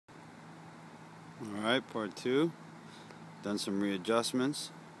Alright, part 2. Done some readjustments.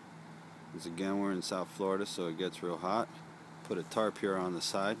 Once again, we're in South Florida, so it gets real hot. Put a tarp here on the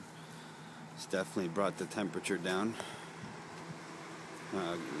side. It's definitely brought the temperature down.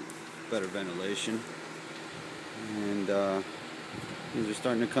 Better ventilation. And these are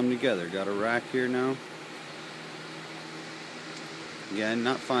starting to come together. Got a rack here now. Again,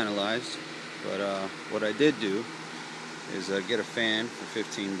 not finalized, but what I did do is get a fan for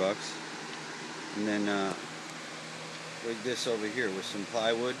 15 bucks. And then rig this over here with some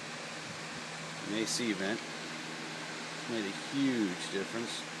plywood, an AC vent. Made a huge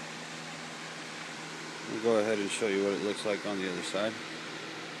difference. I'll go ahead and show you what it looks like on the other side.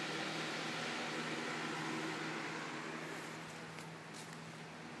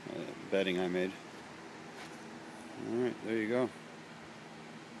 Bedding I made. Alright, there you go.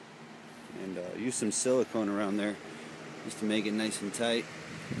 And use some silicone around there just to make it nice and tight.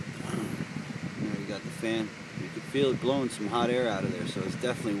 There you got the fan. You can feel it blowing some hot air out of there, so it's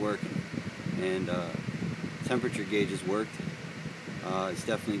definitely working. And temperature gauge has worked. It's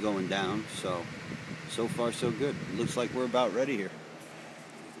definitely going down, so far so good. It looks like we're about ready here.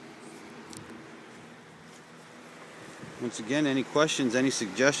 Once again, any questions, any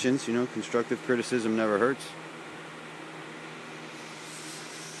suggestions, constructive criticism never hurts.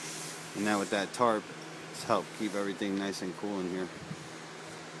 And now with that tarp, it's helped keep everything nice and cool in here.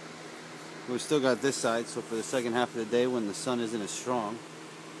 We've still got this side, so for the second half of the day when the sun isn't as strong,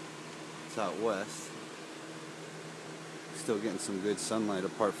 it's out west. Still getting some good sunlight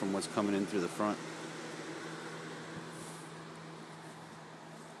apart from what's coming in through the front.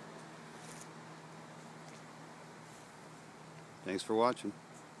 Thanks for watching.